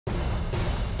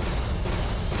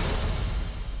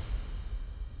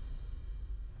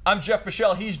I'm Jeff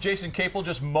Fischel. He's Jason Capel.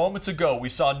 Just moments ago, we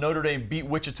saw Notre Dame beat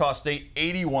Wichita State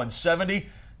 81-70.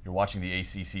 You're watching the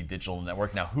ACC Digital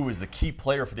Network. Now, who is the key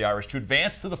player for the Irish to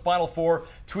advance to the Final Four?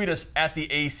 Tweet us at the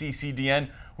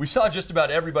ACCDN. We saw just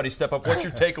about everybody step up. What's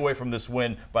your takeaway from this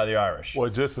win by the Irish? Well,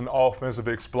 just an offensive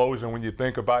explosion when you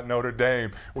think about Notre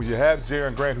Dame. When you have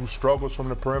Jerian Grant, who struggles from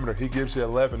the perimeter, he gives you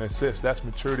 11 assists. That's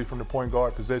maturity from the point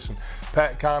guard position.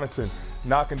 Pat Connaughton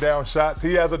knocking down shots.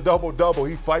 He has a double-double.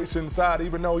 He fights inside,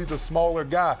 even though he's a smaller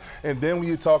guy. And then when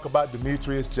you talk about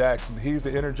Demetrius Jackson, he's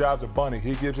the Energizer Bunny.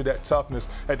 He gives you that toughness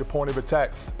at the point of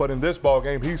attack. But in this ball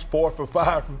game, he's 4 for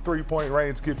 5 from three-point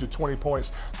range, gives you 20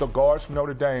 points. The guards from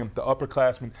Notre Dame, the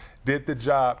upperclassmen, did the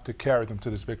job to carry them to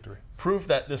this victory. Proof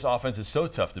that this offense is so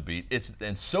tough to beat,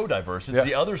 and so diverse. It's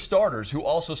the other starters who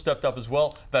also stepped up as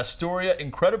well. Vastoria,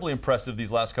 incredibly impressive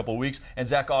these last couple of weeks, and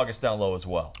Zach August down low as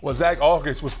well. Well, Zach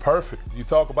August was perfect. You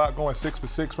talk about going 6 for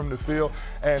 6 from the field,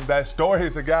 and Vastoria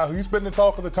is a guy who's been the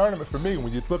talk of the tournament for me.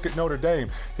 When you look at Notre Dame,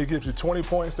 he gives you 20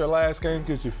 points their last game,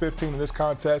 gives you 15 in this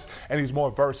contest, and he's more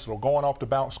versatile, going off the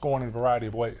bounce, scoring in a variety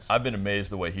of ways. I've been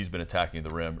amazed the way he's been attacking the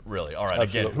rim, really. All right,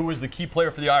 Absolutely. Again, who is the key player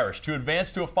for the Irish to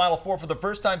advance to a Final Four for the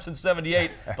first time since '78?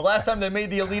 The last time they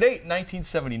made the Elite Eight in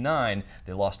 1979,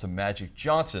 they lost to Magic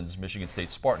Johnson's Michigan State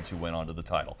Spartans, who went on to the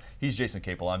title. He's Jason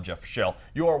Capel. I'm Jeff Fischel.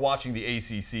 You are watching the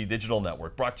ACC Digital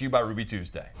Network, brought to you by Ruby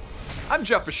Tuesday. I'm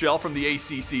Jeff Fischel from the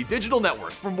ACC Digital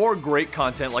Network. For more great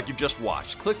content like you've just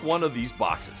watched, click one of these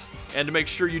boxes. And to make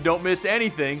sure you don't miss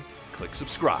anything, click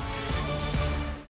subscribe.